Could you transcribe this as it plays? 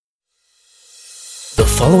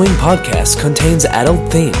following podcast contains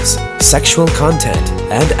adult themes, sexual content,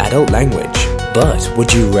 and adult language. But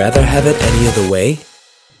would you rather have it any other way?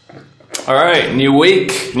 Alright, new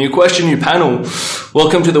week, new question, new panel.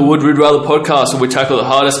 Welcome to the Would We'd Rather podcast, where we tackle the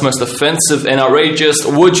hardest, most offensive and outrageous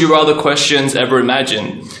would you rather questions ever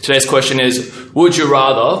imagined. Today's question is, would you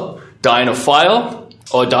rather die in a fire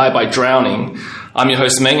or die by drowning? I'm your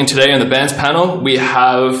host Meng, and today on the band's panel we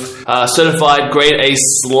have certified grade A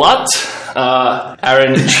slut,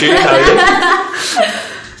 Aaron Chu. How are you?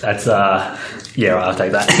 That's yeah, I'll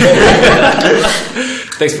take that.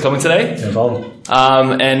 Thanks for coming today. No problem.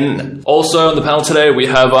 And also on the panel today we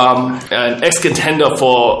have an ex-contender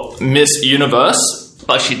for Miss Universe,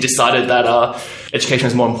 but she decided that education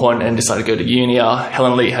is more important and decided to go to uni.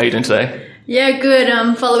 Helen Lee, how are you doing today? Yeah,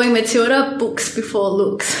 good. Following Matilda, books before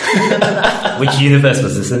looks. Remember that? Which universe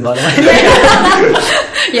was this in, by the way?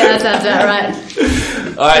 Yeah, that's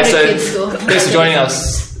right. All right, so Kids school. thanks for joining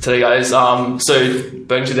us today, guys. So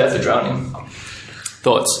burning to death or drowning?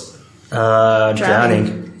 Thoughts?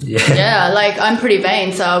 Drowning. Yeah. Yeah, like I'm pretty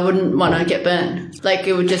vain, so I wouldn't want to get burnt. Like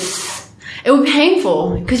it would be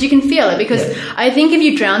painful because you can feel it. Because I think if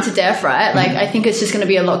you drown to death, right, like I think it's just going to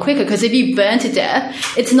be a lot quicker. Because if you burn to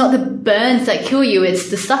death, it's not the burns that kill you, it's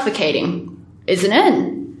the suffocating, isn't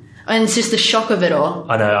it? And it's just the shock of it all.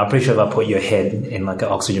 I know, I'm pretty sure if I put your head in like an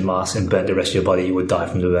oxygen mask and burnt the rest of your body, you would die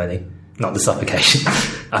from the burning, not the suffocation.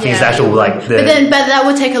 I think it's actual like the... But that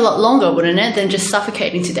would take a lot longer, wouldn't it, than just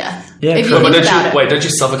suffocating to death? Yeah, if true. you think about it. Wait, don't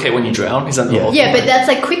you suffocate when you drown? Is that the whole Yeah, thing? but that's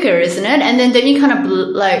like quicker, isn't it? And then don't you kind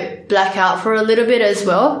of black out for a little bit as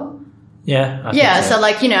well? Yeah. I think So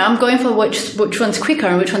like, I'm going for which one's quicker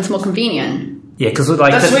and which one's more convenient. Yeah, because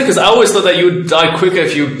like... That's weird, because I always thought that you would die quicker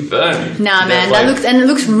if you burn. Nah, man, it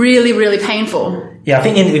looks really, really painful. Yeah, I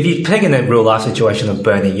think if you take in a real life situation of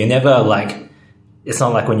burning, you never like... It's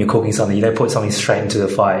not like when you're cooking something, you don't put something straight into the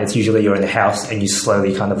fire. It's usually you're in the house and you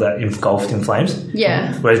slowly kind of engulfed in flames.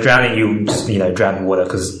 Yeah. Whereas drowning, you just, drown in water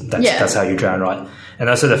because that's how you drown, right? And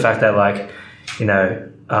also the fact that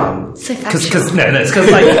So factual. because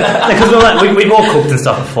we've all cooked and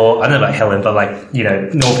stuff before. I don't know about Helen, but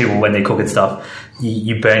normal people when they cook and stuff,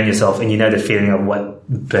 you burn yourself and you know the feeling of what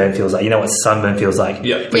burn feels like. You know what sunburn feels like.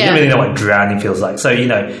 Yeah. But you don't really know what drowning feels like. So, What, you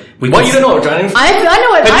don't know what drowning feels like? I know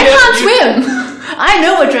what, I can't swim. I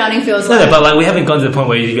know what drowning feels like. No, but we haven't gone to the point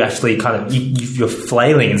where you actually kind of, you're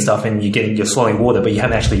flailing and stuff and you're swallowing water, but you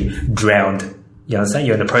haven't actually drowned. You understand?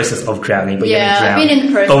 You're in the process of drowning, but you haven't drowned. I've been in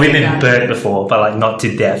the process but we've been of burnt before, but not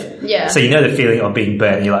to death. Yeah. So you know the feeling of being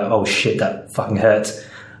burnt. You're like, oh shit, that fucking hurts.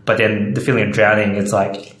 But then the feeling of drowning, it's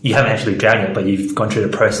like you haven't actually drowned yet, but you've gone through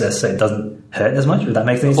the process, so it doesn't hurt as much. Would that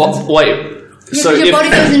make any sense? Wait. Yeah, so your body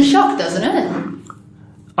goes in shock, doesn't it?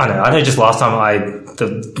 I know. Just last time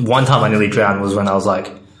the one time I nearly drowned was when I was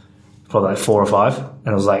probably 4 or 5, and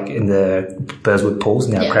it was in the Burswood pools,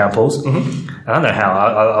 now Crown pools. Mm-hmm. I don't know how.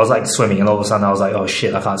 I was swimming, and all of a sudden I was like, oh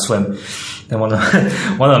shit, I can't swim. Then one of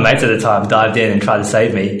my mates at the time dived in and tried to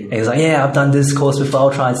save me. And he was like, yeah, I've done this course before,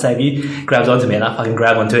 I'll try and save you. Grabbed onto me, and I fucking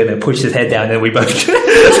grabbed onto him and pushed his head down, and we both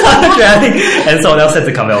started drowning. And someone else had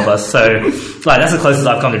to come help us. So that's the closest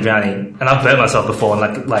I've come to drowning. And I've burnt myself before,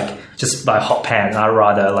 and like just by hot pan. And I'd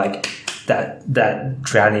rather that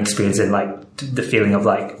drowning experience than the feeling of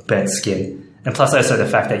burnt skin. And plus also the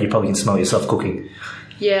fact that you probably can smell yourself cooking.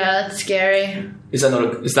 Yeah, that's scary. Is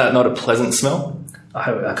that not a pleasant smell?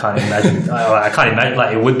 I can't imagine. I can't imagine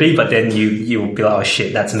it would be, but then you will be like, oh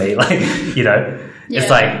shit, that's me. It's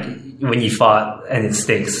like when you fart and it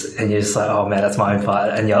stinks, and you're just like, oh man, that's my own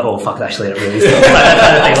fart, and you're like, oh fuck, actually it really stinks.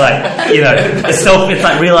 That kind of thing.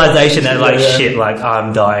 It's realization that shit,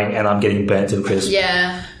 I'm dying and I'm getting burnt to a crisp.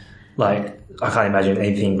 Yeah. I can't imagine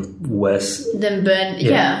anything worse than burn.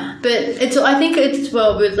 Yeah. But I think it's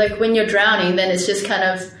with when you're drowning, then it's just kind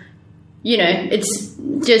of, it's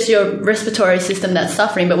just your respiratory system that's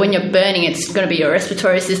suffering. But when you're burning, it's going to be your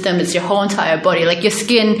respiratory system. It's your whole entire body. Your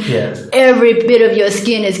skin, every bit of your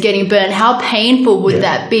skin is getting burnt. How painful would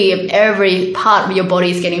that be if every part of your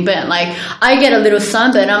body is getting burnt? I get a little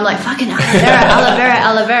sunburn. I'm like, fucking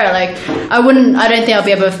aloe vera. I don't think I'll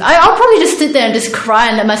be able to. I'll probably just sit there and just cry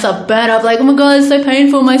and let myself burn up. Oh my God, it's so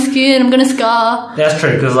painful. My skin, I'm going to scar. That's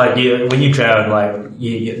true. Because when you drown,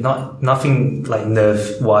 you're not nothing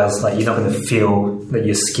nerve wise. You're not going to feel that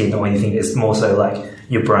your skin or anything. It's more so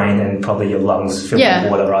your brain and probably your lungs filled with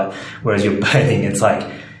water, right? Whereas you're burning, it's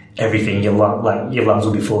everything. Your lungs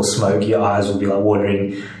will be full of smoke. Your eyes will be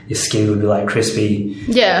watering. Your skin will be crispy.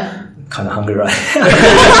 Yeah. Kind of hungry, right?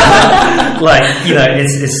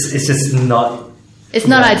 It's just not. It's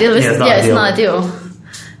not ideal. It's not ideal.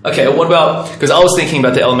 Okay, what about? Because I was thinking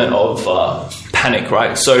about the element of panic,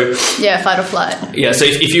 right? So fight or flight. yeah, so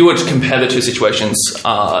if you were to compare the two situations,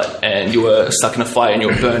 and you were stuck in a fire and you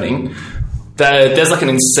were burning, there's like an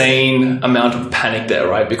insane amount of panic there,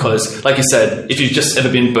 right? Because like you said, if you've just ever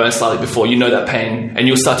been burned slightly before, you know that pain, and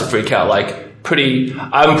you'll start to freak out.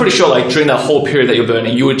 I'm pretty sure like during that whole period that you're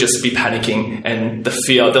burning, you would just be panicking, and the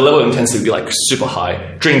level of intensity would be like super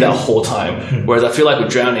high during that whole time. Whereas I feel like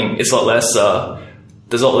with drowning, it's a lot less,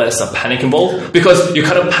 there's a lot less panic involved, because you're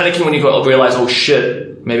kind of panicking when you realize, oh shit,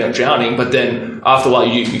 maybe I'm drowning, but then after a while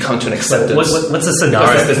you come to an acceptance. What's the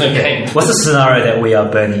scenario? There's no pain. What's the scenario that we are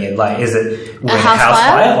burning in? Like, is it we're in a house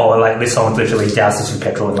fire, or like someone literally douses some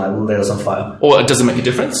petrol and like lit us on fire? Or does it make a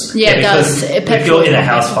difference? Yeah, it does. If you're in a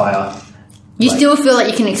house fire, you still feel like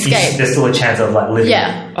you can escape. There's still a chance of like living.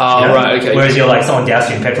 Yeah. Oh, right, okay. Whereas you're like someone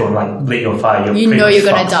dousing you in petrol and like lit you on fire, you know you're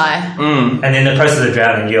going to die. And in the process of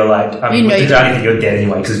drowning, you're like, with the drowning, you're dead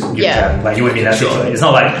anyway because you're drowning. Like you wouldn't be in that situation. It's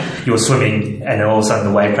not like you're swimming and then all of a sudden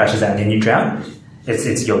the wave crashes out and then you drown.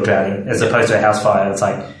 It's you're drowning. As opposed to a house fire, it's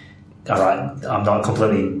like, all right, I'm not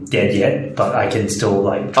completely dead yet, but I can still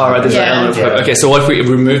like. All right, there's an element of hope. Okay, so what if we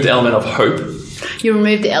remove the element of hope? You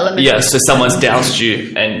remove the element. Yeah, so someone's doused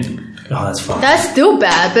you and. Oh, that's fine. That's still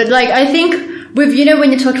bad, but like I think with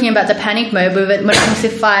when you're talking about the panic mode, when it comes to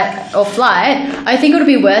fight or flight, I think it would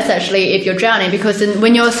be worse actually if you're drowning, because then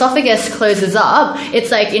when your esophagus closes up,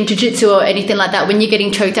 it's like in jiu-jitsu or anything like that. When you're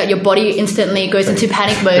getting choked out, your body instantly goes into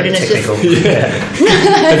panic mode, and it's technical.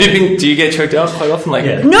 Just. Do you get choked out quite often? Like,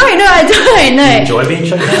 No, I don't. No. Do you enjoy being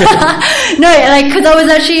choked out? No, like because I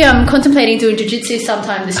was actually contemplating doing jiu-jitsu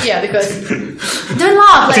sometime this year because. Don't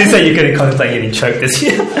laugh. Like, did you say you're going to contemplate getting choked this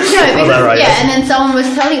year? No, because, and then someone was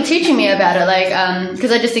teaching me about it, like,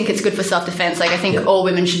 because I just think it's good for self-defense. Like, I think all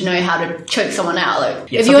women should know how to choke someone out.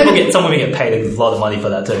 Like, if some women get paid a lot of money for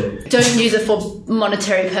that too. Don't use it for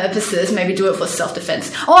monetary purposes. Maybe do it for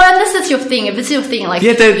self-defense. Or unless it's your thing. If it's your thing, like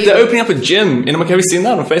they're opening up a gym. Have you seen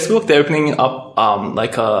that on Facebook? They're opening up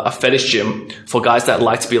like a fetish gym for guys that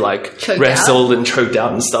like to be like choked wrestled out and choked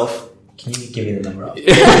out and stuff. Can you give me the number up?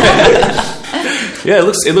 Yeah, it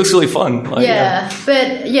looks really fun. Like,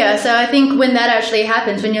 so I think when that actually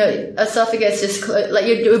happens, when your esophagus just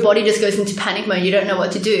your body just goes into panic mode, you don't know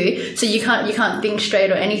what to do, so you can't think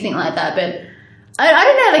straight or anything like that. But I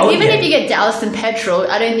don't know, like if you get doused in petrol,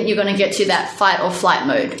 I don't think you're going to get to that fight or flight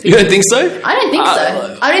mode. You don't think so? I don't think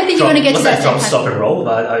so. I don't think you're going to get to that. Drop, stop, and roll.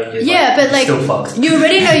 But still fucked. You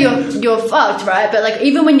already know you're fucked, right? But like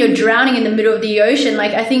even when you're drowning in the middle of the ocean,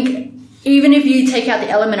 like I think. Even if you take out the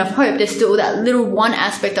element of hope, there's still that little one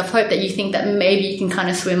aspect of hope that you think that maybe you can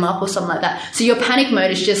kind of swim up or something like that. So your panic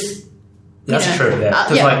mode is just... That's true, yeah.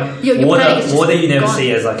 Because your water you never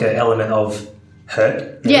see as like an element of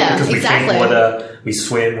hurt. Yeah, because we exactly. drink water, we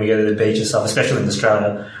swim, we go to the beach and stuff, especially in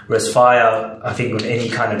Australia. Whereas fire, I think with any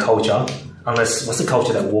kind of culture... Unless, what's the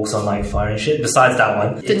culture that walks on like fire and shit? Besides that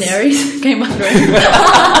one. Daenerys? Game of Thrones?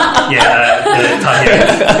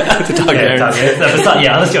 Targaryen.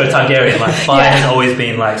 Unless you're a Targaryen, like fire has always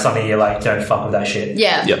been like something you're like, don't fuck with that shit.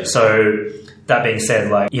 Yeah. Yep. So, that being said,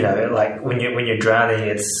 like, like when you're drowning,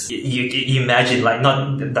 it's, you imagine, like,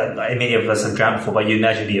 not that like, many of us have drowned before, but you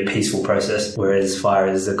imagine it be a peaceful process, whereas fire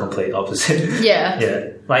is the complete opposite. Yeah. Yeah.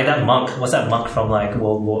 Like that monk, what's that monk from like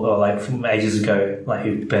World War, or like from ages ago, like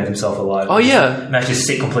who burned himself alive? Oh yeah. And just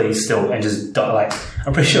sit completely still and just die, like,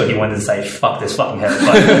 I'm pretty sure he wanted to say, fuck this fucking hell,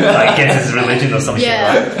 but like against his religion or some shit,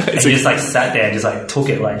 right? And he just like sat there and just like took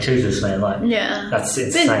it, like, Jesus, man, like, that's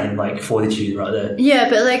insane, like fortitude right there. Yeah,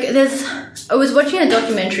 but like I was watching a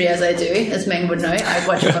documentary, as I do, as Meng would know. I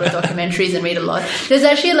watch a lot of documentaries and read a lot. There's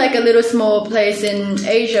actually like a little small place in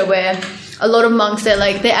Asia where a lot of monks,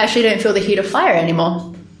 they actually don't feel the heat of fire anymore.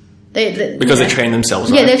 Because they train themselves,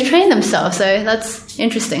 right? Yeah, they've trained themselves, so that's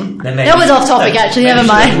interesting. That was off topic, actually, never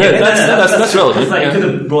mind. That's relevant. It's like you could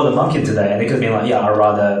have brought a monk in today and it could have been like, I'd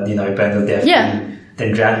rather, burn to death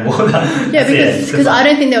than drown in water. Yeah, because I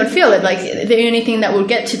don't think they would feel it. Like, the only thing that will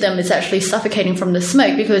get to them is actually suffocating from the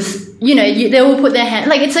smoke, because, they will put their hand...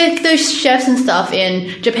 Like, it's like those chefs and stuff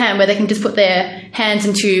in Japan where they can just put their hands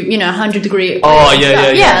into, 100-degree... Oh,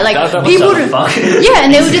 yeah. Yeah, like, people... Yeah,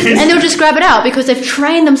 and they'll just grab it out because they've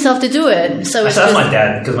trained themselves to do it. So it's that's my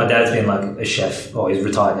dad, because my dad's been, like, a chef. Oh, he's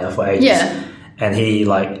retired now for ages. Yeah. And he,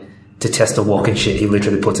 like, to test the wok and shit, he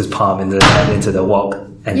literally puts his palm into the wok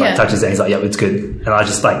and like touches it and he's like, yep, it's good. And I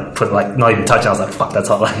just like put like not even touching, I was like, fuck, that's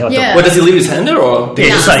hot. Like, What, does he leave his hand there or? Yeah,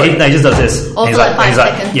 just like, he just does this. And he's like, 5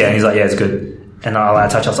 seconds. Yeah, and he's like, yeah, it's good. And I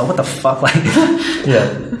touch, I was like, what the fuck? Like,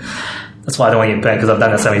 yeah. That's why I don't want to get burnt, because I've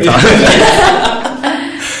done that so many times.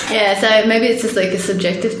 Yeah, so maybe it's just like a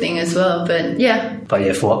subjective thing as well, but yeah. But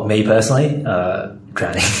yeah, for me personally,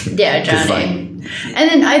 drowning. Yeah, 'Cause, drowning. And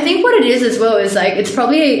then I think what it is as well is like it's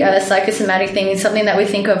probably a psychosomatic thing. It's something that we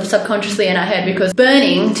think of subconsciously in our head because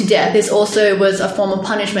burning to death was a form of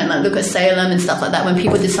punishment. Like look at Salem and stuff like that. When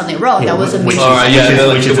people did something wrong, that was a means.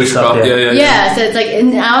 Yeah, so it's like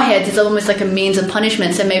in our heads, it's almost like a means of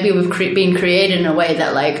punishment. So maybe we've been created in a way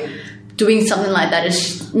that like doing something like that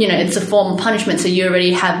is, it's a form of punishment, so you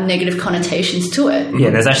already have negative connotations to it.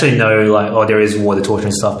 Yeah, there's actually no there is water torture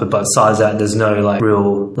and stuff, but besides that, there's no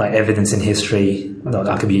real evidence in history. No,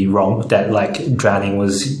 I could be wrong. That drowning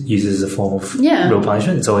was used as a form of real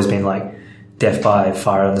punishment. It's always been death by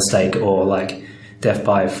fire on the stake or death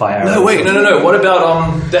by fire. No, wait, no. What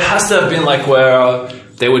about there has to have been where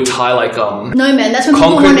they would tie No, man, that's when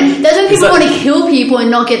people want to kill people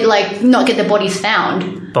and not get their bodies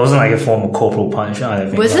found. But wasn't a form of corporal punishment? I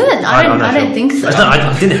don't think. Was it? I don't think so.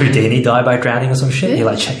 Didn't Houdini die by drowning or some shit? He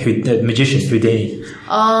the magician Houdini.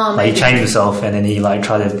 Oh, he chained himself and then he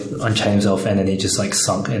tried to unchain himself and then he just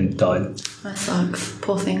sunk and died. That sucks.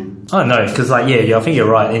 Poor thing. Oh no, because I think you're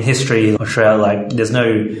right. In history, Australia, there's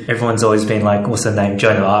no. Everyone's always been what's her name?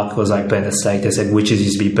 Joan of Arc was burnt at the stake. They said witches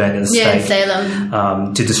used to be burnt at the stake. Yeah, in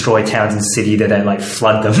Salem. To destroy towns and city, they don't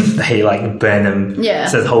flood them. They burn them. Yeah.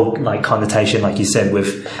 So the whole connotation, like you said,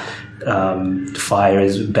 with fire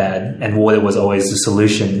is bad and water was always the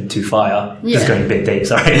solution to fire. Just going a bit deep,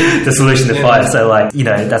 sorry. The solution to fire. So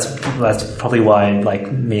that's probably why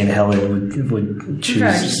me and Helen would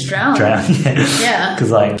choose drown. Yeah.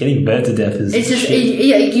 Because getting burnt to death is just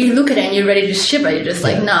you look at it and you're ready to shiver. You're just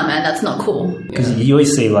nah, man, that's not cool. Because you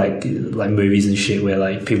always see movies and shit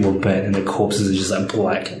where people are burnt and the corpses are just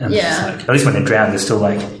black. And at least when they're drowned, they're still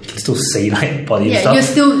you can still see body and stuff. You're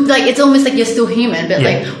still it's almost like you're still human, but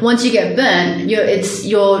once you get burnt,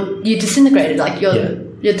 you're disintegrated,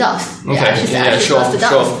 you're dust. Okay, sure.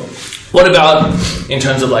 What about in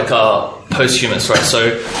terms of posthumous, right?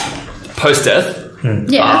 So post-death,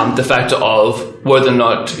 the factor of whether or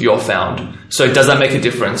not you're found. So does that make a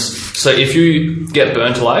difference? So if you get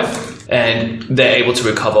burnt alive and they're able to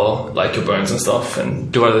recover your burns and stuff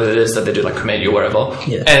and do whatever it is that they do, cremate you or whatever,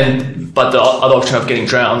 but the other option of getting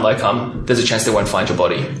drowned, there's a chance they won't find your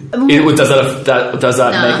body. Does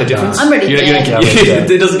that make a difference? I'm ready. You don't care.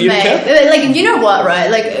 You don't care? You know what,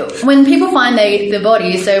 right? When people find the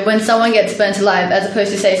body, so when someone gets burnt alive, as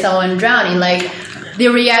opposed to say someone drowning, the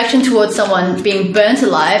reaction towards someone being burnt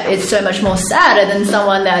alive is so much more sadder than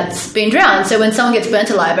someone that's been drowned. So when someone gets burnt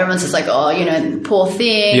alive, everyone's just poor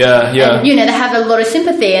thing. Yeah. And, they have a lot of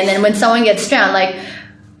sympathy. And then when someone gets drowned,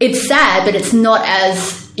 it's sad, but it's not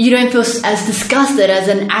you don't feel as disgusted as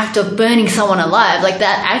an act of burning someone alive.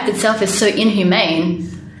 That act itself is so inhumane.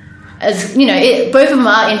 As, both of them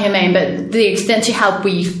are inhumane, but the extent to how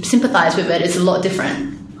we sympathize with it is a lot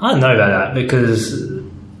different. I don't know about that because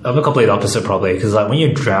I'm a complete opposite probably because when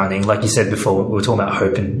you're drowning, like you said before, we were talking about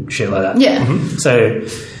hope and shit like that. Yeah. Mm-hmm. So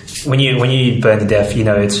when you burn to death,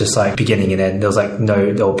 it's just beginning and end. There was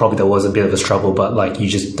there was a bit of a struggle, but you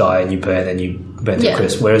just die and you burn and you burn to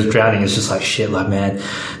crisp. Whereas drowning is just shit. Man,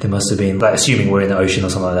 there must have been assuming we're in the ocean or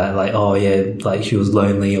something like that. He was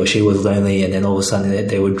lonely or she was lonely, and then all of a sudden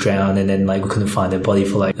they would drown, and then we couldn't find their body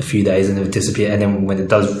for a few days, and it would disappear. And then when it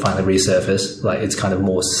does finally resurface, it's kind of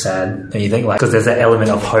more sad. Don't you think? Because there's that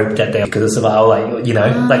element of hope that because it's about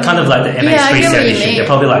kind of the MH370 shit. They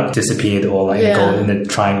probably disappeared or go in the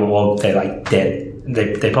triangle or they're dead.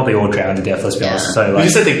 They probably all drowned to death, let's be honest. So you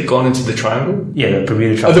said they've gone into the triangle? Yeah, the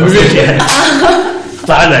Bermuda Triangle. Oh, the Bermuda.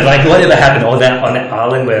 But I don't know, whatever happened on that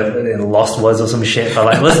island where Lost was or some shit,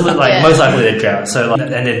 but most likely they drowned. So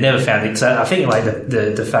and they've never found it. So I think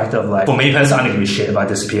the fact of for me personally, I don't give a shit if I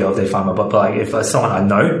disappear or if they find my body. But if someone I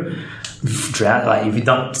know drowned, if you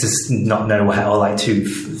not know how or to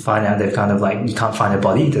find out they've kind of you can't find a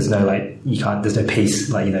body. There's no there's no peace.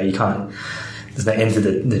 You can't. There's no end to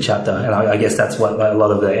the chapter, and I guess that's what a lot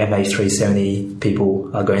of the MH370 people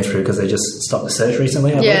are going through because they just stopped the search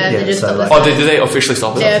recently. They just stopped. Did they officially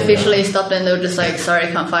stop it? They officially stopped, and they were just sorry,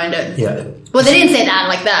 can't find it. Yeah. Well, they didn't say that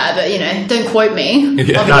like that, but don't quote me.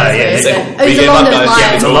 Yeah. It's along those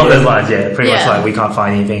lines. It's along those lines. Yeah, pretty much we can't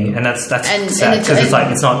find anything, and that's sad because it's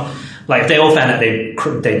not. Like if they all found out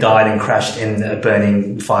they died and crashed in a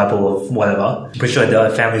burning fireball or whatever, I'm pretty sure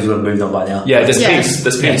the families would have moved on by now. Yeah, there's peace.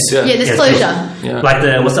 There's peace. Yeah. Yeah, there's closure. Yeah. Like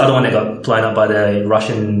what's the other one that got blown up by the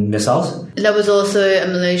Russian missiles? That was also a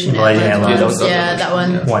Malaysian Airlines. Airlines. Yeah, that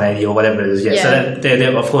one. 180 or whatever it is. Yeah. So they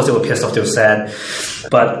of course they were pissed off. They were sad.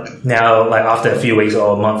 But now, like after a few weeks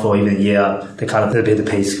or a month or even a year, they kind of a bit of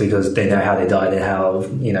peace because they know how they died and how,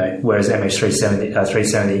 you know, whereas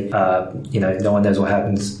MH370, no one knows what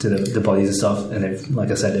happens to the bodies and stuff. And they've, like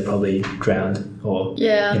I said, they're probably drowned or, you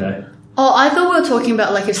know. Oh, I thought we were talking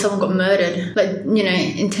about like if someone got murdered, like, you know,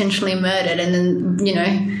 intentionally murdered, and then, you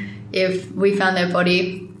know, if we found their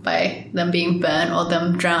body by them being burned or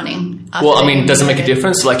them drowning. Well, I mean, does it make a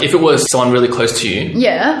difference? Like if it was someone really close to you.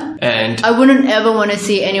 Yeah. And I wouldn't ever want to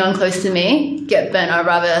see anyone close to me get burnt. I'd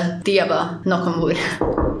rather the other, knock on wood.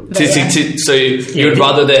 So you would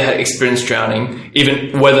rather they had experienced drowning,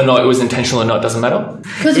 even whether or not it was intentional or not, doesn't matter?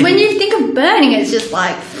 Because when you think of burning, it's just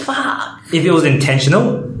like, fuck. If it was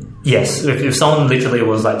intentional, yes. If someone literally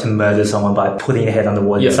was like to murder someone by putting their head under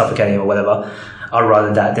water, suffocating or whatever, I'd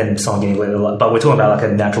rather that than someone getting lit alive. But we're talking about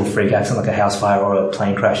like a natural freak accident, like a house fire or a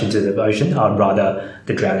plane crash into the ocean. I'd rather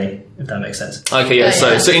the drowning, if that makes sense. Okay, yeah.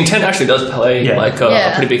 So intent actually does play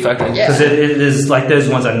a pretty big factor. Because it is like those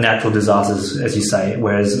ones are natural disasters, as you say.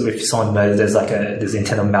 Whereas if someone murders, there's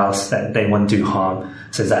intent of malice that they want to do harm.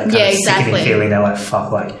 So it's that kind of sickening feeling. They're like,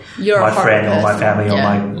 fuck, like you're my friend or my family or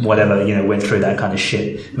my whatever, you know, went through that kind of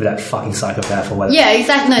shit with that fucking psychopath or whatever. Yeah,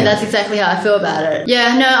 exactly. No, that's exactly how I feel about it.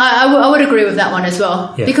 Yeah, no, I would agree with that one as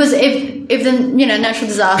well. Yeah. Because if the, you know, natural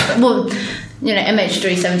disaster, well, you know,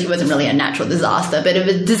 MH370 wasn't really a natural disaster, but if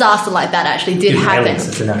a disaster like that actually did happen. Aliens,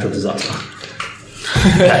 it's a natural disaster.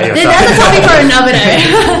 That's a topic for another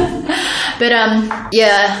day. But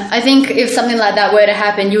I think if something like that were to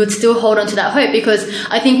happen, you would still hold on to that hope, because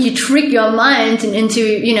I think you trick your mind into,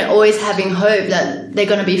 you know, always having hope that they're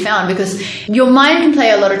going to be found, because your mind can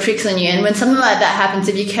play a lot of tricks on you. And when something like that happens,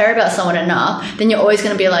 if you care about someone enough, then you're always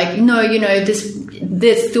going to be like, no, you know,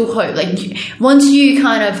 there's still hope. Like once you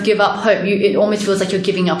kind of give up hope, it almost feels like you're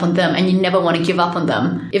giving up on them, and you never want to give up on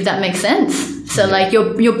them, if that makes sense. So like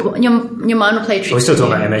your mind will play tricks. Are we still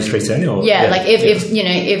talking about MH370? Or? Yeah, like if you know,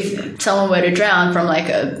 if someone were to drown from like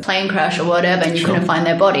a plane crash or whatever, and you couldn't find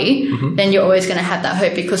their body, then you're always going to have that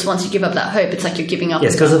hope, because once you give up that hope, it's like you're giving up. Yeah,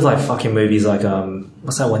 it's because of like fucking movies like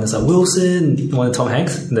what's that one that's like Wilson, one of Tom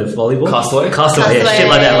Hanks, the volleyball, Castaway, yeah, shit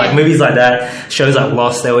like that. Like movies like that, shows like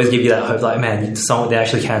Lost, they always give you that hope, like, man, they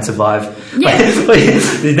actually can survive. Yeah.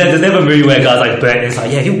 There's never a movie where guys like burn, it's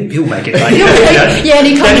like, yeah, he'll make it. Like, and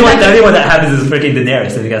he comes the only one that happens is freaking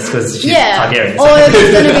Daenerys, and that's because she's Targaryen. Or if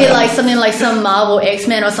it's going to be like something like some Marvel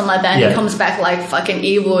X-Men or something like that, and he comes back like fucking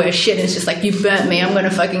evil as shit, and it's just like, you burnt me, I'm going to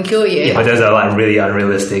fucking kill you. Yeah, but those are like really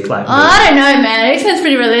unrealistic. Like, I don't know, man. X-Men's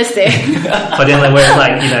pretty realistic. But then like, where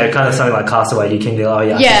like, you know, kind of something like Castaway, you can be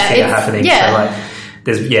like, I can see it happening. Yeah.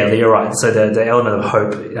 So like, you're right. So the element of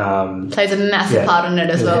hope plays a massive part in it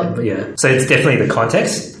as well. Yeah. So it's definitely the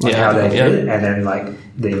context on how they did it, and then like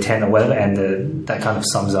the intent or whatever, and that kind of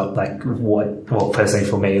sums up like what personally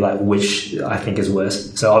for me, like which I think is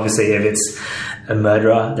worse. So obviously, if it's a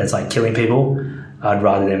murderer that's like killing people, I'd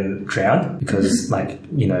rather them drown, because like,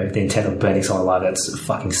 you know, the intent of burning someone alive, that's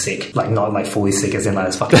fucking sick. Like not like fully sick as in like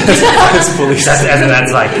it's fucking that's fully sick.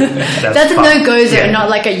 That's a no-go zone, not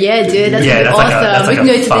like a dude, that's awesome. We can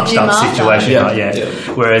go to the gym after.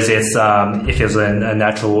 Situation. Whereas it's if it was a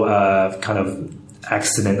natural kind of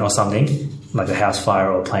accident or something, like a house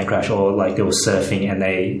fire or a plane crash, or like they were surfing and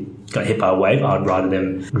they got hit by a wave, I'd rather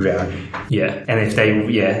them drown. Yeah. And if they,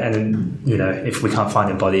 and then, you know, if we can't find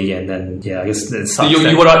their body again, then I guess it sucks.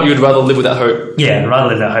 You'd rather live with that hope? Yeah, rather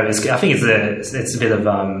live that hope. I think it's a bit of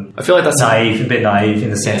I feel like that's a bit naive in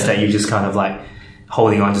the sense that you're just kind of like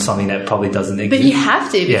holding on to something that probably doesn't exist. But you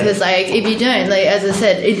have to, because like if you don't, like as I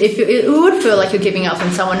said, it would feel like you're giving up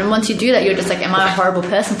on someone, and once you do that, you're just like, am I a horrible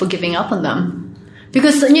person for giving up on them?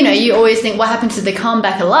 Because, you know, you always think, what happens if they come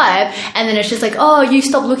back alive? And then it's just like, oh, you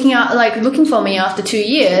stopped looking for me after 2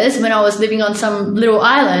 years when I was living on some little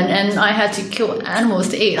island and I had to kill animals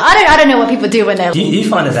to eat. I don't know what people do when they're... Do you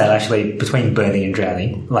find that actually between burning and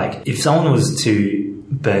drowning, like if someone was to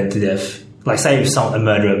burn to death, like say if a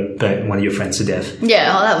murderer burnt one of your friends to death. Yeah,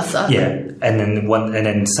 that would suck. Yeah, and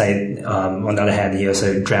then say on the other hand, he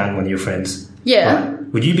also drowned one of your friends. Yeah.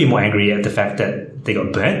 Right? Would you be more angry at the fact that they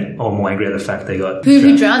got burnt, or more angry at the fact they got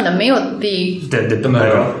Who drowned them? Me or the... the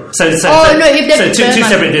murderer? So no, if they two burn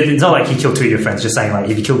separate. It's not like he killed two of your friends. Just saying, like,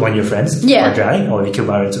 if you killed one of your friends by drowning, or if you killed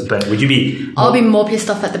one of burnt, would you be? I'll be more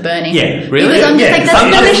pissed off at the burning. Yeah, really? Because I'm just like, that's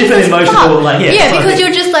malicious as emotional. fuck. Because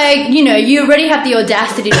you're just like, you know, you already have the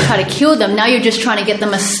audacity to try to kill them. Now you're just trying to get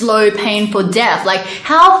them a slow, painful death. Like,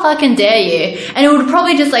 how fucking dare you? And it would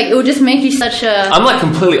probably just like, it would just make you such a... I'm like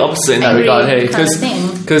completely opposite in that regard, hey, because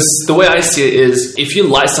the way I see it is, if you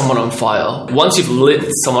light someone on fire, once you've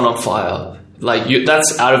lit someone on fire, like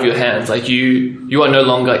that's out of your hands. Like you are no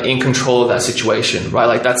longer in control of that situation, right?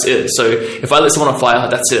 Like that's it. So if I lit someone on fire,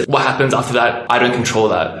 that's it. What happens after that, I don't control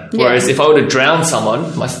that. Whereas if I were to drown someone,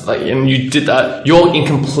 and you did that, you're in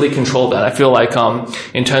complete control of that. I feel like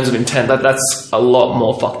in terms of intent, that's a lot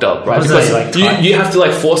more fucked up, right? Because you have to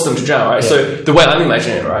like force them to drown, right? Yeah. So the way I'm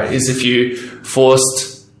imagining it, right, is if you forced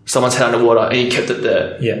someone's head underwater and you kept it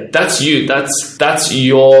there. Yeah. That's you. That's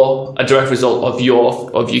a direct result of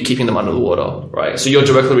you keeping them under the water, right? So you're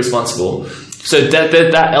directly responsible. So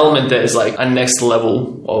that element there is like a next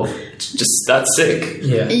level of just that's sick.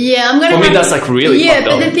 Yeah, I'm gonna. For me, that's like really. Yeah,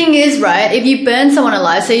 but the thing is, right? If you burn someone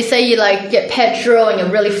alive, so you say you like get petrol and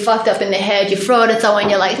you're really fucked up in the head, you throw it at someone,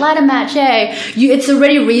 you're like light a match, it's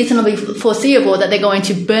already reasonably foreseeable that they're going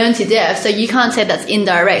to burn to death. So you can't say that's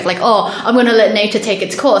indirect. Like, oh, I'm going to let nature take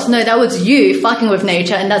its course. No, that was you fucking with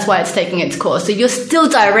nature, and that's why it's taking its course. So you're still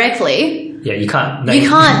directly. Yeah, you can't. You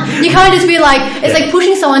can't just be like, it's like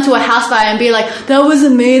pushing someone to a house fire and be like, that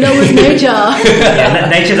wasn't me, that was nature.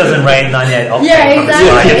 Nature doesn't rain 98 octane. Yeah, exactly.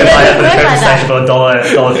 You have to buy it for the service station for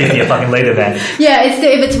 $1.50 a fucking litre, man. Yeah, if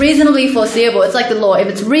it's reasonably foreseeable, it's like the law. If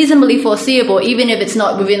it's reasonably foreseeable, even if it's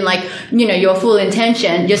not within like, you know, your full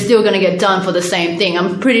intention, you're still going to get done for the same thing.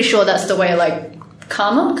 I'm pretty sure that's the way like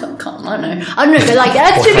karma? I don't know, but like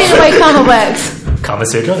that should be the way karma works. Kama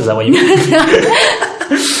Sutra? Is that what you mean?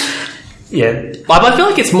 Yeah, but I feel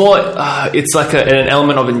like it's more. It's like an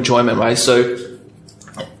element of enjoyment, right? So, who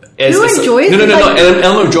enjoys? No. An element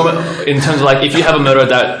of enjoyment in terms of like if you have a murderer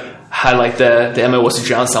that had like the MO was to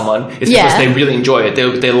drown someone, it's because they really enjoy it.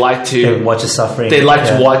 They like to watch the suffering. They like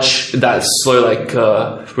to watch that slow like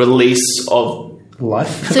release of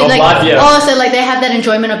life. So like, so like they have that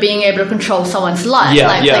enjoyment of being able to control someone's life,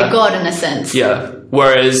 like God in a sense. Yeah.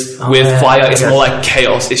 Whereas with fire, it's more like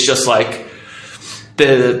chaos. It's just like. Now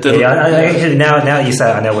you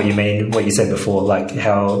say I know what you mean. What you said before, like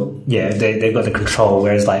how they've got the control,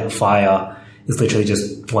 whereas like fire is literally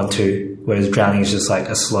just 1-2, whereas drowning is just like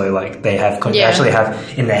a slow, like they have actually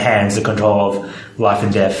have in their hands the control of life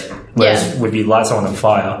and death. Whereas if you light someone on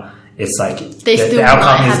fire, it's like the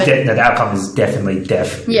outcome is definitely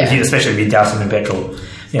death. Yeah. Especially if you douse them in petrol.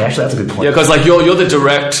 Yeah, actually, that's a good point. Yeah, because like you're the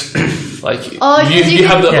direct, like you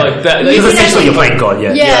have the like that. Because essentially you're playing God.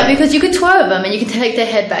 Yeah, because you could swerve them and you can take their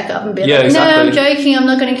head back up and be like, "No, I'm joking. I'm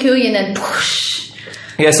not going to kill you." And then, whoosh.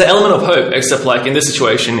 Yeah, it's the element of hope. Except like in this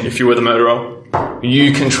situation, if you were the murderer,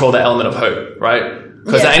 you control that element of hope, right?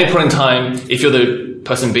 Because at any point in time, if you're the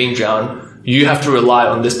person being drowned, you have to rely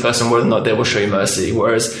on this person whether or not they will show you mercy.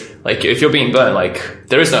 Whereas, like if you're being burned, like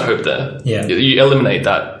there is no hope there. Yeah, you eliminate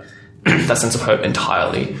that sense of hope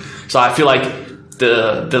entirely. So I feel like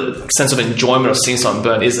the sense of enjoyment of seeing someone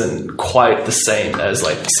burn isn't quite the same as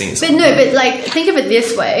like seeing someone. But like think of it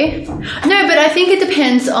this way. No, but I think it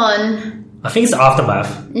depends on. I think it's the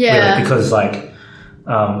aftermath. Yeah, really, because like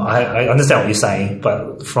I understand what you're saying,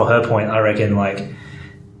 but from her point, I reckon like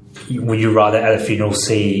would you rather at a funeral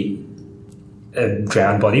see a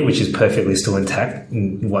drowned body which is perfectly still intact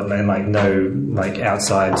and like no like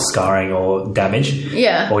outside scarring or damage,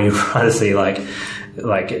 or you'd rather see like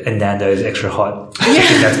a Nando's extra hot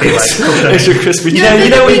chicken that's been like cooked extra crispy. You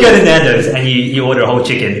know when you go to Nando's and you order a whole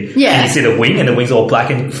chicken and you see the wing and the wing's all black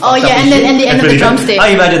and and the end of the drumstick.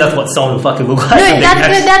 I imagine that's what someone would fucking look like. No,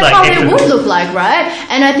 that's how it would look like, right?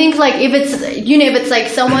 And I think like if it's like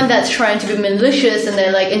someone that's trying to be malicious and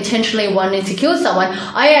they're like intentionally wanting to kill someone,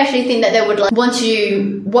 I actually think that they would like want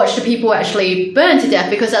to watch the people actually burn to death,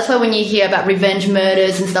 because that's why when you hear about revenge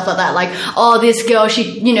murders and stuff like that, like, oh, this girl,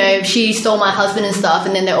 she stole my husband and stuff,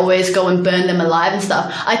 and then they always go and burn them alive and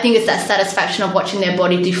stuff. I think it's that satisfaction of watching their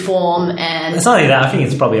body deform, and it's not only that. I think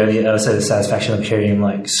it's probably only also the satisfaction of hearing him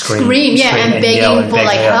like scream, and begging for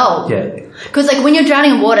like help. Yeah, because like when you're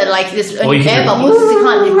drowning in water, like this air bubbles, you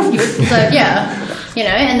can't. So yeah. you know.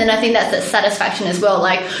 And then I think that's that satisfaction as well.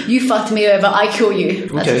 Like, you fucked me over, I kill you.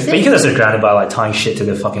 That's Okay. the But you can also drown it by like tying shit to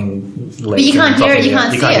the fucking leg. But you can't hear it, you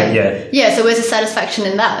can't see it. Yeah. Yeah, so where's the satisfaction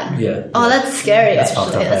in that? Yeah. Oh, that's scary, That's fucked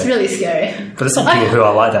actually. up, That's eh? really scary. But there's some people who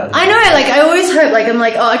are like that. I know, like, I always hope, like, I'm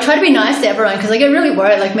like, oh, I try to be nice to everyone because I get really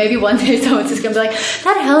worried, like, maybe one day someone's just going to be like,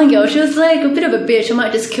 that Helen girl, she was, like, a bit of a bitch, I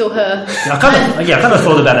might just kill her. I kind of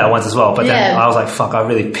thought about that once as well, but then Yeah. I was like, fuck, I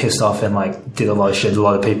really pissed off and like did a lot of shit to a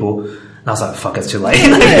lot of people. And I was like, fuck, it's too late.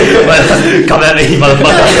 Come at me,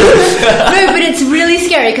 motherfucker. No, but it's really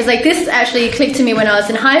scary because, like, this actually clicked to me when I was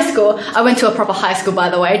in high school. I went to a proper high school, by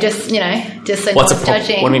the way, just so What's no one's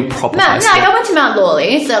judging. what do you mean proper No, high school? I went to Mount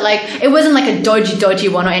Lawley, so, like, it wasn't like a dodgy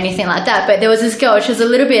one or anything like that, but there was this girl, she was a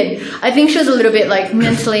little bit, like,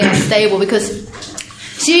 mentally unstable because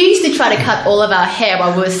she used to try to cut all of our hair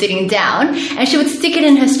while we were sitting down, and she would stick it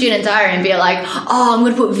in her student diary and be like, oh, I'm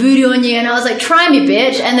going to put voodoo on you, and I was like, try me,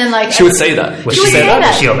 bitch, and then, like... She would say that. Was She she, would say that.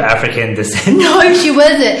 Was she of African descent? No, she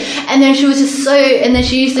wasn't. And then she was just and then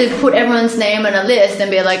she used to put everyone's name on a list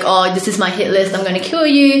and be like, oh, this is my hit list, I'm going to kill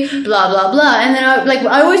you, blah, blah, blah. And then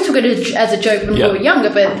I always took it as a joke when we were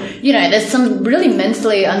younger, but, you know, there's some really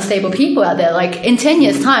mentally unstable people out there. Like, in 10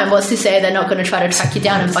 years' time, what's to say they're not going to try to track you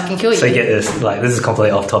down and fucking kill you? So you get this, like, this is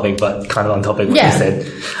completely off topic, but kind of on topic what Yeah. you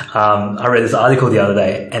said. I read this article the other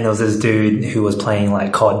day, and there was this dude who was playing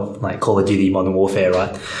like COD, like Call of Duty Modern Warfare,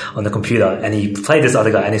 right, on the computer, and he played this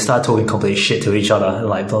other guy, and they started talking complete shit to each other, and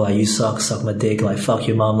like, bro, like, you suck my dick, like, fuck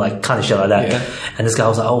your mum, like, kind of shit like that. Yeah. And this guy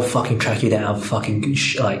was like, I'll fucking track you down, fucking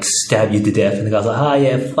like stab you to death. And the guy's like, ah,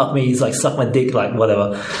 yeah, fuck me. He's like, suck my dick, like,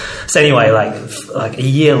 whatever. So anyway, like a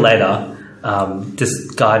year later, this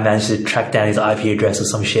guy managed to track down his IP address or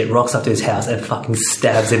some shit, rocks up to his house and fucking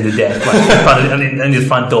stabs him to death, like, in his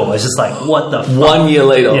front door. It's just like, what the fuck? 1 year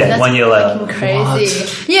later. Yeah. That's 1 year later. fucking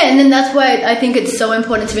crazy. Yeah, and then that's why I think it's so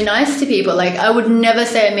important to be nice to people. Like, I would never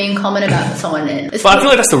say a mean comment about someone. But I feel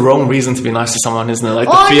like that's the wrong reason to be nice to someone, isn't it? Like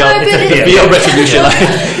the Oh, fear, no, but the fear of retribution. Like,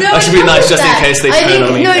 No, I should be it's not nice just in that. case they I turn think,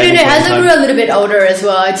 on me. No. at any point As in I time. grew a little bit older as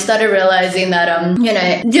well, I started realizing that, you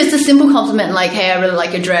know, just a simple compliment like, hey, I really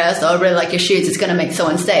like your dress, or I really like your shoes, it's going to make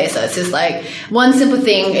someone stay. So it's just like one simple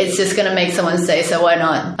thing, it's just going to make someone stay. So why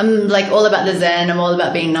not? I'm like all about the zen. I'm all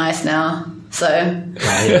about being nice now. So.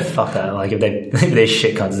 Yeah, fuck that. Like, if they're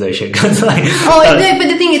shit cunts, they're shit cunts. Like, No, but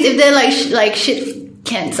the thing is, if they're like shit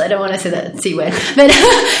Kents, I don't want to say that C word, but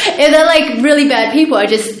if they're like really bad people,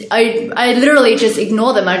 I literally just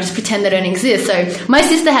ignore them. I just pretend they don't exist. So my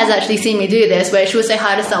sister has actually seen me do this, where she will say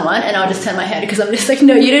hi to someone and I'll just turn my head because I'm just like,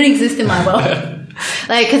 no, you don't exist in my world.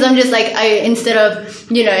 Like, because I'm just like, instead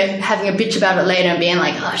of, you know, having a bitch about it later and being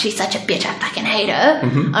like, oh, she's such a bitch, I fucking hate her.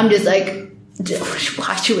 Mm-hmm. I'm just like,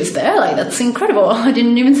 why she was there? Like, that's incredible. I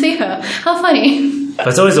didn't even see her. How funny. but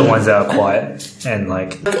it's always the ones that are quiet and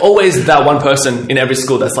like, Always that one person in every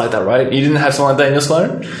school that's like that, right? You didn't have someone like that in your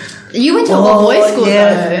school? You went to a all-boys school,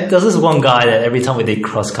 yeah, though. there's this one guy that every time we did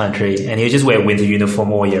cross country, and he would just wear winter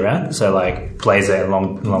uniform all year round, so like blazer and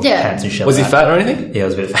long Yeah. pants and shit. Was he like fat or anything? that. Yeah, he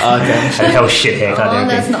was a bit fat. Okay. And hell shit haircut. Oh, and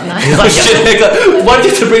that's everything. not nice. He's like, Shit, nigga. Why did you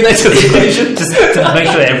have to bring that to the equation? just to make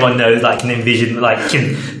sure everyone knows, like, can envision, like,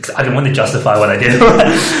 cause I didn't want to justify what I did.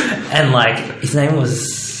 And like, his name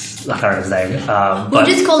was, I can't remember his name, We'll but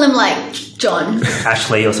just call him like John.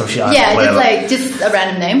 Ashley or some shit. Yeah, whatever. just a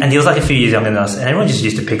random name. And he was like a few years younger than us, and everyone just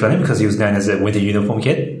used to pick on him because he was known as a winter uniform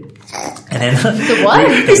kid. And then The what?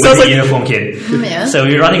 the winter uniform kid. Yeah. So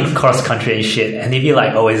we were running cross country and shit, and he'd be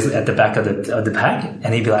like always at the back of the pack,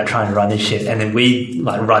 and he'd be like trying to run and shit, and then we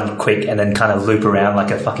like run quick and then kind of loop around like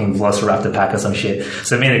a fucking velociraptor pack or some shit.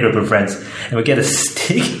 So me and a group of friends, and we get a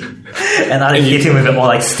stick, and I'd hit him with it, or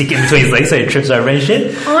like stick in between his legs so he trips over and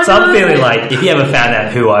shit. Oh, So I'm no. feeling like, if he ever found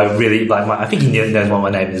out who I really like, I think he knows what my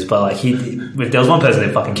name is, but like if there was one person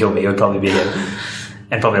that fucking killed me, it would probably be him.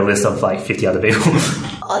 And probably a list of like 50 other people.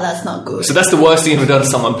 Oh, that's not good. So that's the worst thing you've ever done to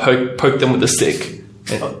someone, poke them with a stick.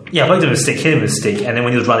 Yeah, I poked him with a stick, hit him with a stick, and then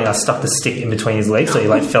when he was running, I stuck the stick in between his legs, so he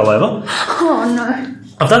like fell over. Oh, no.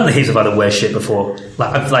 I've done heaps of other worse shit before.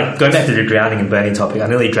 Like, I've like, going back to the drowning and burning topic, I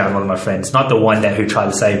nearly drowned one of my friends. Not the one who tried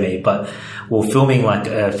to save me, but we were filming like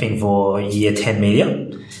a thing for year 10 media,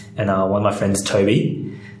 and one of my friends, Toby,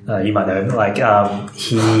 you might know him, like,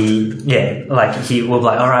 he was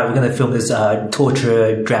like, all right, we're going to film this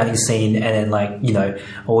torture drowning scene, and then like, you know,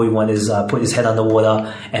 all we want is put his head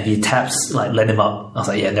underwater, and if he taps, like, let him up. I was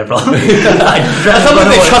like, yeah, no problem. I How come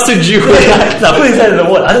they trusted you? no, put his head in the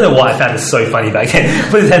water. I don't know why I found it so funny back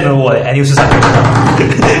then. Put his head in the water, and he was just like,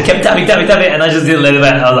 kept tapping, and I just didn't let him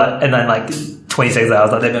out. I was like, and then like 20 seconds later, I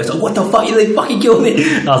was like, I was like, what the fuck? You like fucking killed me.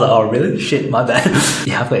 And I was like, oh really? Shit, my bad.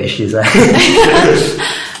 Yeah, I've got issues.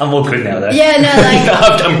 I'm all good now, though. Yeah, no,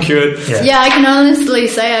 like I'm cured. yeah, I can honestly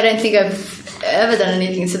say I don't think I've ever done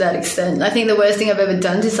anything to that extent. I think the worst thing I've ever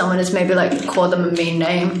done to someone is maybe like call them a mean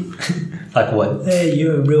name. Like what? Hey,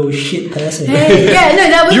 you're a real shit person. Hey, yeah, no,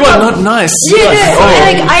 that was You are not nice. Yeah, You are no,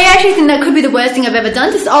 so- I actually think that could be the worst thing I've ever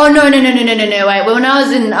done. Oh no! Wait, when I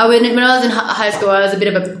was in high school, I was a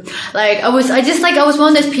bit of a I was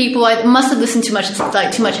one of those people. I must have listened too much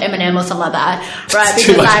Eminem or something like that, right?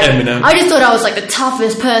 Too much Eminem. I just thought I was like the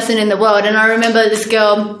toughest person in the world, and I remember this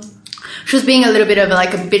girl. She was being a little bit of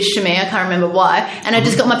like a bitch to me. I can't remember why. And I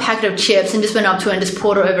just got my packet of chips and just went up to her and just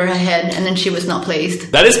poured it over her head. And then she was not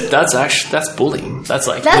pleased. That's bullying. That's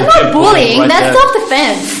not bullying. Right that's there.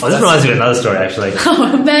 self-defense. Oh, this reminds me of another story, actually.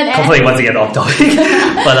 Oh, man. Completely once again off topic.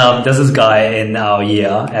 But there's this guy in our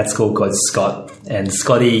year at school called Scott. And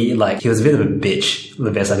Scotty, he was a bit of a bitch,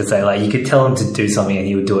 the best I could say. Like, you could tell him to do something and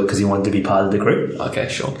he would do it because he wanted to be part of the group. Okay,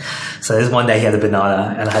 sure. So there's one day he had a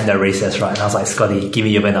banana and I had no recess, right? And I was like, Scotty, give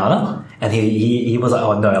me your banana. And he was like,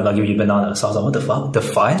 oh no, I'm not giving you a banana. So I was like, what the fuck?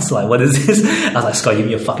 Defiance? Like, what is this? I was like, Scotty, give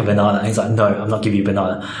me your fucking banana. And he's like, no, I'm not giving you a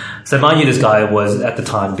banana. So mind you, this guy was at the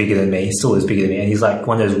time bigger than me. He still is bigger than me. And he's like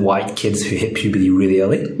one of those white kids who hit puberty really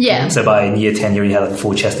early. Yeah. So by year 10, he already had like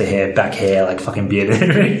full chest of hair, back hair, like fucking beard and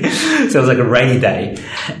everything. So it was like a rainy day.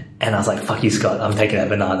 And I was like, fuck you, Scott, I'm taking that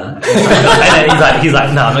banana. And then he's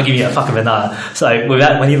like, no, I'm not giving you a fucking banana. So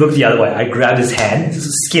when he looked the other way, I grabbed his hand,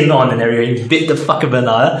 skin on and everything, bit the fucking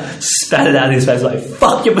banana, spat it out in his face, like,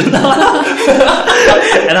 fuck your banana.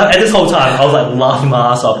 and this whole time, I was like laughing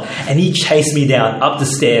my ass off. And he chased me down up the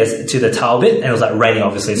stairs to the towel bit, and it was like raining,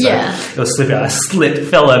 obviously. So it was slippery. I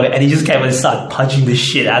slipped, fell over, and he just came and started punching the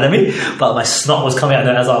shit out of me. But my snot was coming out,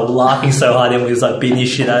 and I was like laughing so hard, and he was like beating his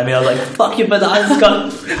shit out of me. I was like, fuck your banana,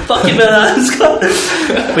 Scott. Fuck your banana, Scott.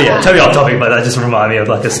 But yeah, totally off topic, but that just reminded me of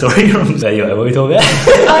like a story from. So anyway, what are we talking about?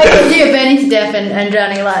 Yeah, burning to death and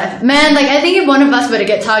drowning alive. Man, I think if one of us were to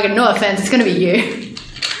get targeted, no offense, it's going to be you.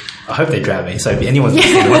 I hope they drown me. So if anyone's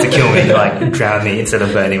listening who wants to kill me, drown me instead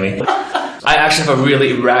of burning me. I actually have a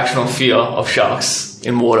really irrational fear of sharks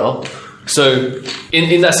in water. So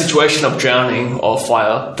in that situation of drowning or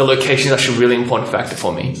fire, the location is actually a really important factor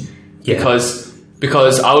for me. Yeah.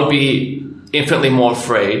 Because I would be infinitely more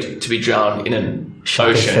afraid to be drowned in an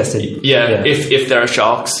Shark ocean. infested. Yeah, if there are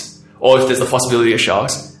sharks or if there's the possibility of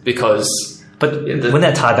sharks. But wouldn't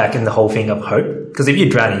that tie back in the whole thing of hope? Because if you're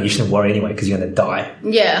drowning, you shouldn't worry anyway because you're going to die.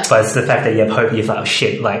 Yeah. But it's the fact that you have hope. You're like, oh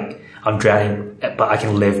shit, I'm drowning, but I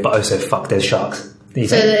can live. But also, fuck, there's sharks.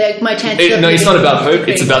 So my chances. No, it's not about hope.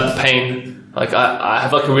 It's about the pain. I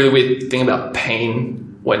have a really weird thing about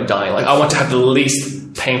pain when dying. I want to have the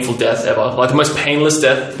least painful death ever, the most painless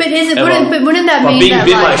death. But ever. wouldn't that mean being that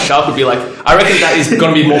bit by a shark would be I reckon that is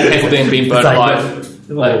going to be more painful than being burnt alive.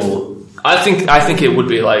 I think it would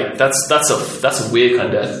be that's a weird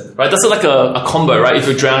kind of death, right? That's like a combo, right? If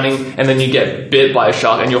you're drowning and then you get bit by a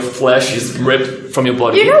shark and your flesh is ripped from your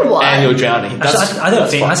body, you know what? And you're drowning. I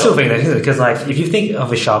still think that because if you think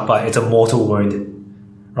of a shark bite, it's a mortal wound.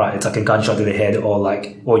 Right, it's like a gunshot to the head, or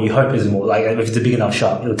you hope it's more if it's a big enough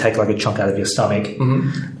shot, it'll take a chunk out of your stomach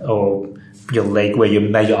or your leg where your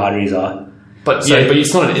major arteries are. But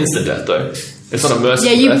it's not an instant death though. It's not a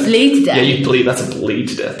merciful death. Yeah, you bleed to death. Yeah, you bleed. That's a bleed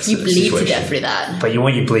to death. You bleed to death for that. But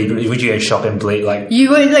when you bleed, would you get shocked and bleed? You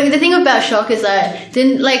would the thing about shock is that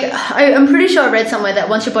I'm pretty sure I read somewhere that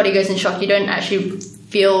once your body goes in shock, you don't actually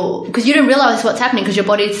feel because you don't realize what's happening because your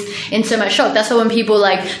body's in so much shock. That's why when people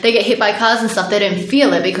they get hit by cars and stuff, they don't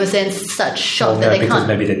feel it because they're in such shock that they because can't.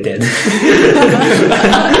 Maybe they're dead.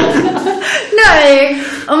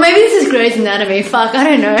 No, or maybe this is Grey's Anatomy. Fuck, I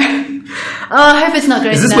don't know. Oh, I hope it's not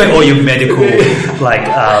Grey's Anatomy. Is this where all your medical a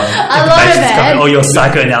lot of it, all your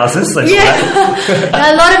psychoanalysis? A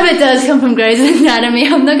lot of it does come from Grey's Anatomy.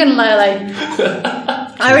 I'm not gonna lie.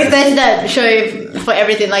 I refer to that show for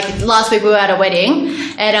everything. Last week we were at a wedding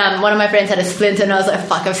and one of my friends had a splinter and I was like,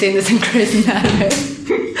 fuck, I've seen this in Grey's Anatomy.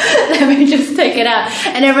 Let me just take it out.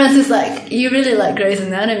 And everyone's just like, you really like Grey's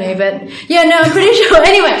Anatomy, but yeah, no, I'm pretty sure.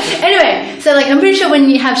 Anyway, so I'm pretty sure when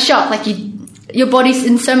you have shock, your body's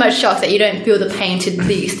in so much shock that you don't feel the pain to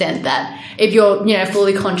the extent that if you're,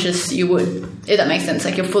 fully conscious, you would. If that makes sense,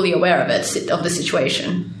 you're fully aware of it, of the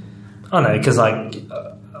situation. Oh no, because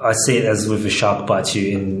I see it as if a shark bites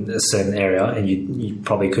you in a certain area and you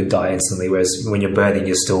probably could die instantly, whereas when you're burning,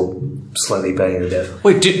 you're still slowly burning to death.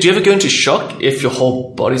 Wait, do you ever go into shock if your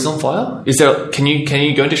whole body's on fire? Can you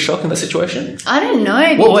go into shock in that situation? I don't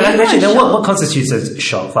know. What constitutes a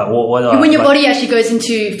shock? When your body actually goes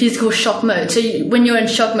into physical shock mode. So when you're in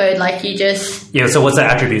shock mode, you just... Yeah, so what's the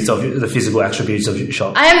attributes of the physical attributes of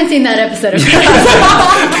shock? I haven't seen that episode of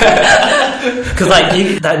Because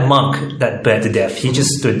like that monk that burnt to death, he just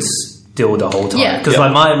stood still the whole time. Yeah. Because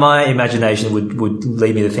like my imagination would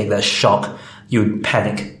lead me to think that shock, you would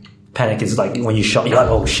panic. Panic is like when you shock, you're like,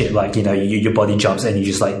 oh shit, like, you know, your body jumps and you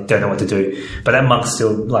just like don't know what to do. But that monk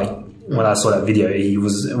still, like, when I saw that video, he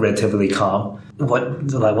was relatively calm.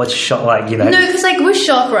 What's shock like, you know? No, because like with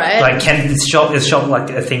shock, right? Like, is shock like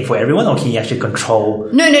a thing for everyone, or can you actually control?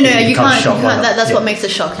 No, you can't. You shock can't. like that? That's what makes a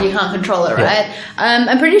shock. You can't control it, right?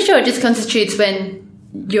 I'm pretty sure it just constitutes when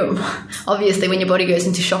you're obviously when your body goes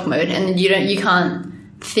into shock mode and you can't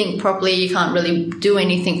think properly. You can't really do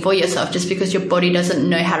anything for yourself just because your body doesn't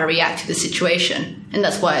know how to react to the situation, and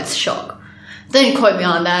that's why it's shock. Don't quote me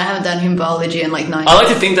on that. I haven't done human biology in like 9 years. I like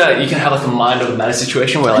to think that you can have like a mind over matter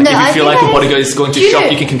situation where like No, if I you feel think like your that body is- is going to do you shock, know-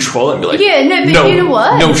 you can control it and be like, Yeah, no, but you know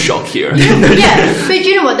what? No shock here. Yeah, but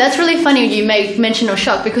you know what? That's really funny you make mention of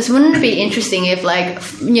shock, because wouldn't it be interesting if, like,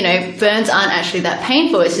 you know, burns aren't actually that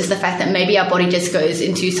painful? It's just the fact that maybe our body just goes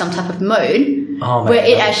into some type of mode Oh, where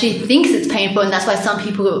man. it actually thinks it's painful, and that's why some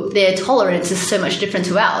people, their tolerance is so much different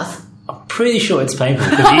to ours. I'm pretty sure it's painful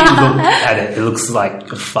because you look at it, it looks like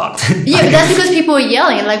fucked. Yeah, but that's because people are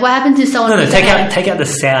yelling. Like, what happened to someone? No, who's take like- out the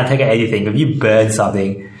sound, take out anything. If you burn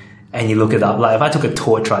something and you look it up, like if I took a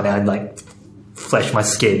torch right now and like flesh my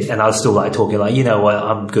skin and I was still like talking like, you know what,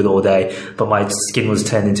 I'm good all day, but my skin was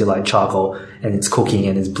turned into like charcoal and it's cooking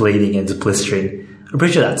and it's bleeding and it's blistering. I'm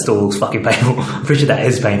pretty sure that still looks fucking painful. I'm pretty sure that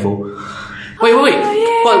is painful. Wait. Oh,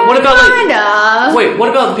 yeah, Like, what about like? kinda. Wait, what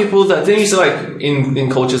about the people that then you say like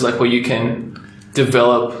in cultures like where you can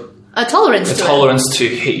develop A tolerance a to tolerance to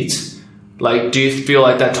heat? Like, do you feel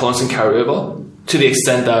like that tolerance can carry over to the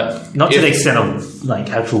extent that Not to the extent of like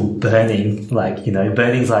actual burning, like, you know,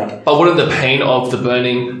 burning's like, But wouldn't the pain of the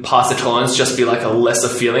burning past the tolerance just be like a lesser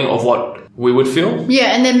feeling of what we would feel? it?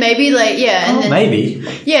 Yeah, and then maybe like, and then maybe.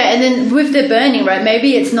 yeah, and then with the burning, right?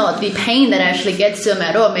 Maybe it's not the pain that actually gets to them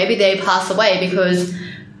at all. Maybe they pass away because,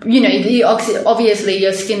 you know, obviously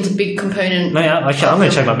your skin's a big component. No, yeah, actually, I'm going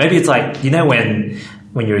to check, but maybe it's like, you know,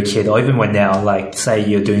 when you're a kid, or even when now, like, say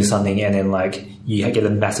you're doing something and then, like, you get a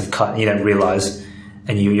massive cut and you don't realize,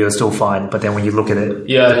 and you're still fine, but then when you look at it...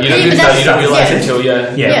 Yeah, you Yeah, don't, but that's- you don't realize yeah. until,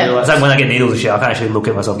 Yeah, Yeah. it's like when I get needles and shit, I can't actually look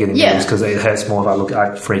at myself getting Yeah. needles because it hurts more if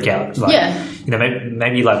I freak out. Like, Yeah. You know,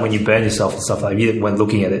 maybe like when you burn yourself and stuff, like, you when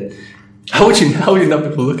looking at it, How would you know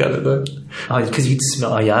people look at it though? because you'd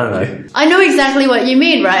smell, I don't know. I know exactly what you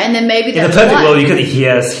mean, right? And then maybe In a that's perfect why. world, you could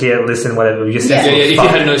hear, listen, whatever, your sense Yeah, of if you fuck.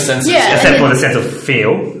 had no senses. Yeah. Except and for then- the sense of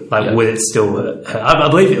feel, like, Yeah. would it still hurt? I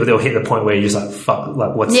believe it'll hit the point where you're just like, fuck,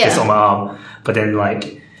 like, what's Yeah. this on my arm? But then,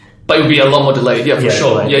 like, But it would be a lot more delayed, yeah, for Yeah,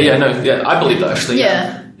 sure. delayed, Yeah, I believe that actually.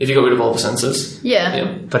 Yeah. If you got rid of all the senses. Yeah. Yeah.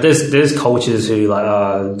 but there's cultures who, like,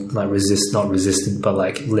 are, like, not resistant, but,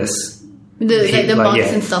 like, less. Like the like, monks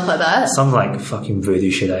yeah. and stuff like that. Some like fucking voodoo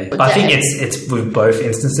shit, eh? I think it's with both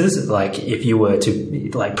instances. Like if you were to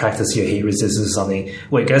like practice your heat resistance or something,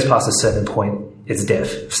 when it goes past a certain point, it's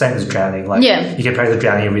death. Same as drowning. Like Yeah. you can practice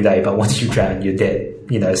drowning every day, but once you drown, you're dead.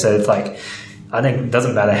 You know, so it's like I think it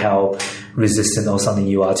doesn't matter how resistant or something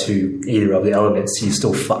you are to either of the elements, you're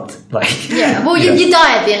still fucked. Like Yeah. Well, you know. you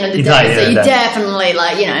die at the end of the You day, die at the so end you of the day. definitely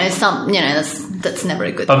like that's never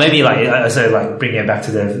a good. But maybe like so like bringing it back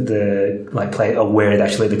to the like play of where it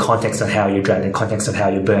actually the context on how you're drowning, context on how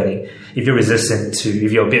you're burning. If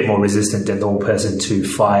you're a bit more resistant than the normal person to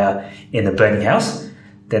fire in a burning house,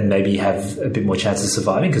 then maybe you have a bit more chance of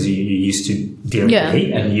surviving because you're used to dealing Yeah. with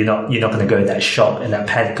heat, and you're not going to go in that shock and that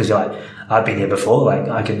panic because you're like, I've been here before. Like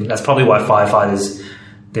I can. That's probably why firefighters,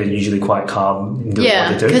 they're usually quite calm in doing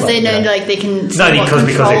Yeah, what they do. because Like, they know you know. like they can. No, somewhat because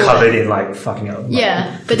they're control covered it. in like fucking up. Like,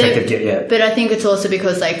 Yeah, but protective gear, yeah. but I think it's also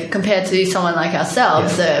because like compared to someone like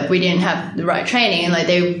ourselves, we didn't have the right training, and like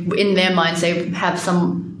they in their minds they have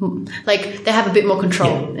some like they have a bit more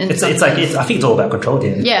control. In It's some like sense. I think it's all about control. At the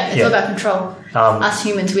end. Yeah, it's all about control. Us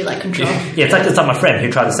humans, we like control. Yeah, it's like my friend who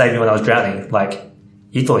tried to save me when I was drowning. Like,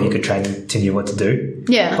 he thought he could train to knew what to do.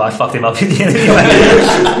 Yeah. But I fucked him up in the end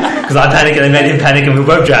anyway. Because I panicked and I made him panic and we were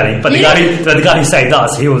both drowning. But the guy who saved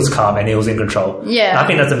us, he was calm and he was in control. Yeah. And I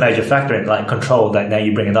think that's a major factor in like control. That now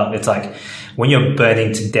you bring it up, it's like when you're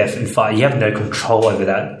burning to death in fire, you have no control over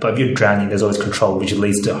that. But if you're drowning, there's always control, which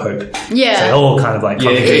leads to hope. Yeah. So it all kind of like Yeah,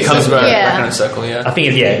 it comes Yeah. back in a circle, yeah. I think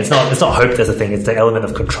it's not hope that's the thing. It's the element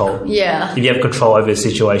of control. Yeah. If you have control over a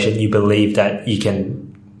situation, you believe that you can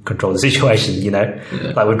control the situation, you know?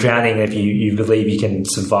 Yeah. Like with drowning, if you believe you can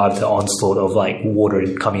survive the onslaught of like water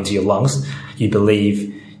coming into your lungs, you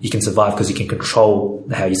believe you can survive because you can control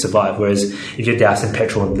how you survive. Whereas if you're dousing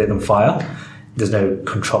petrol and lit on fire, there's no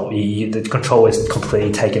control. The control is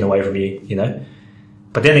completely taken away from you, you know?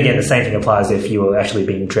 But then again, the same thing applies if you were actually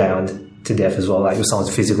being drowned to death as well. Like if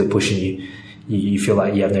someone's physically pushing you, you feel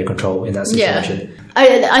like you have no control in that situation.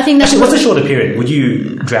 I think that's... Actually, what's the shorter period? Would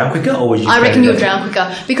you drown quicker or would you... I reckon you'll drown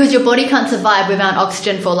quicker because your body can't survive without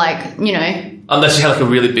oxygen for like, you know... Unless you have like a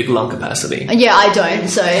really big lung capacity. Yeah, I don't,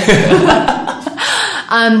 so...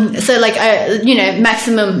 so like, you know,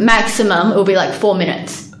 maximum will be like 4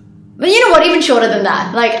 minutes. But you know what, even shorter than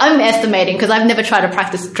that. Like, I'm estimating because I've never tried to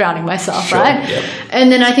practice drowning myself, Sure, right? yep.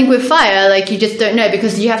 And then I think with fire, like, you just don't know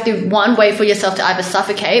because you have to, one, wait for yourself to either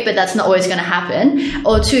suffocate, but that's not always going to happen.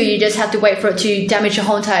 Or two, you just have to wait for it to damage your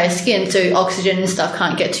whole entire skin so oxygen and stuff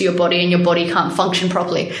can't get to your body and your body can't function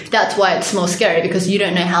properly. That's why it's more scary because you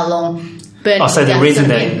don't know how long burning so the death reason is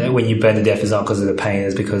gonna be. that when you burn to death is not because of the pain,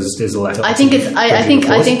 is because there's a lack of I think it's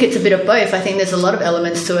oxygen. I think it's a bit of both. I think there's a lot of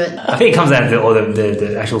elements to it. I think it comes down to all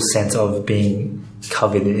the actual sense of being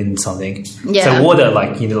covered in something. Yeah. So water,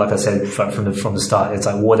 like you know, like I said from the start, it's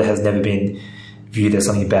like water has never been viewed as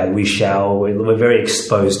something bad. We shower, we're very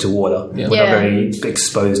exposed to water. Yeah. We're not very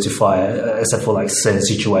exposed to fire, except for like certain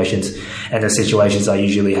situations. And the situations are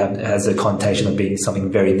usually has a connotation of being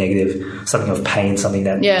something very negative, something of pain, something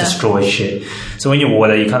that destroys shit. So when you're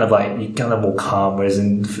water, you're kind of more calm, whereas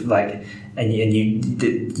you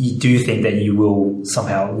do think that you will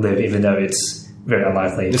somehow live, even though it's very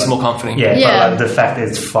unlikely. It's more comforting. Yeah, Yeah. but like, the fact that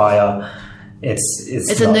it's fire,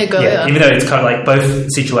 it's a not, no-go. yeah, even though it's kind of like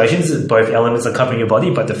both situations, both elements are covering your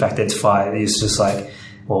body, but the fact that it's fire is just like,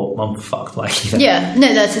 well, I'm fucked. Like, you know. Yeah,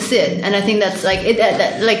 no, that's just it. And I think that's like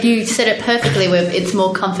it. Like you said it perfectly. With it's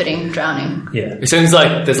more comforting drowning. Yeah. It seems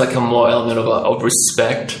like there's like a more element of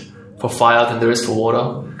respect for fire than there is for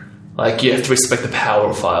water. Like you have to respect the power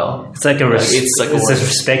of fire. It's like a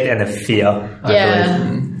respect and a fear. I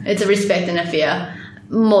believe. It's a respect and a fear.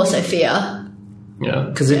 More so fear. Yeah.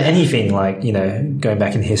 Because in anything, like, you know, going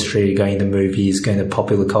back in history, going to movies, going to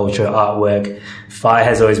popular culture, artwork, fire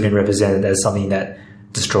has always been represented as something that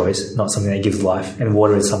destroys, not something that gives life. And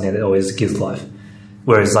water is something that always gives life.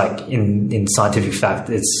 Whereas, like, in scientific fact,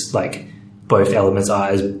 it's like both elements are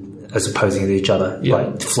as opposing to each other. Yeah.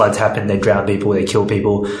 Like, floods happen, they drown people, they kill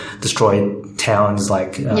people, destroy towns,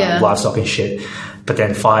 like, livestock and shit. But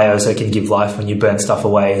then fire also can give life when you burn stuff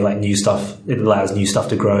away, like new stuff. It allows new stuff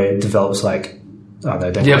to grow. It develops like, I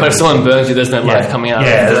don't know. But if someone burns you, there's no life coming out.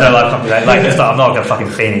 Yeah, there's no life coming out. Like, I'm not going to fucking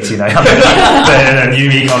Phoenix, you know. A new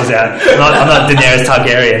me comes out. I'm not Daenerys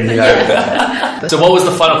Targaryen, you know. So what was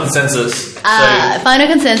the final consensus? Final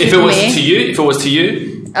consensus if it was to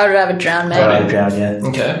you, I would rather drown, maybe. Right, drown, yeah.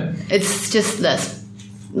 Okay. It's just less,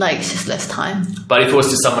 like, it's just less time. But if it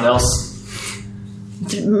was to someone else,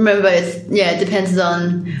 Remember, it depends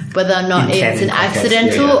on whether or not Intent it's an and context.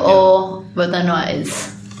 accidental or whether or not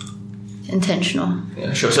it's intentional.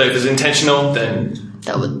 yeah, sure. So if it's intentional, then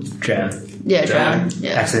That would, Drown. drown.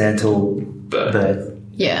 Yeah, Accidental Bird. bird.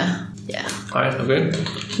 yeah. all right, okay.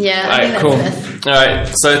 Yeah, All I right, think cool. that's best. All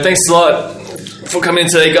right, so thanks a lot for coming in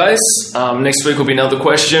today, guys. Next week will be another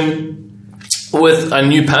question with a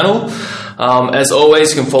new panel. As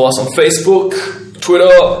always, you can follow us on Facebook, Twitter,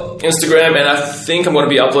 Instagram, and I think I'm going to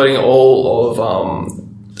be uploading all of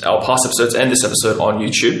our past episodes and this episode on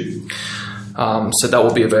YouTube. So that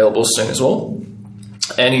will be available soon as well.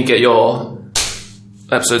 And you can get your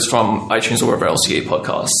episodes from iTunes or wherever else you get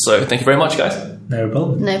podcasts. So thank you very much, guys. No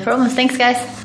problem. No problems. Thanks, guys.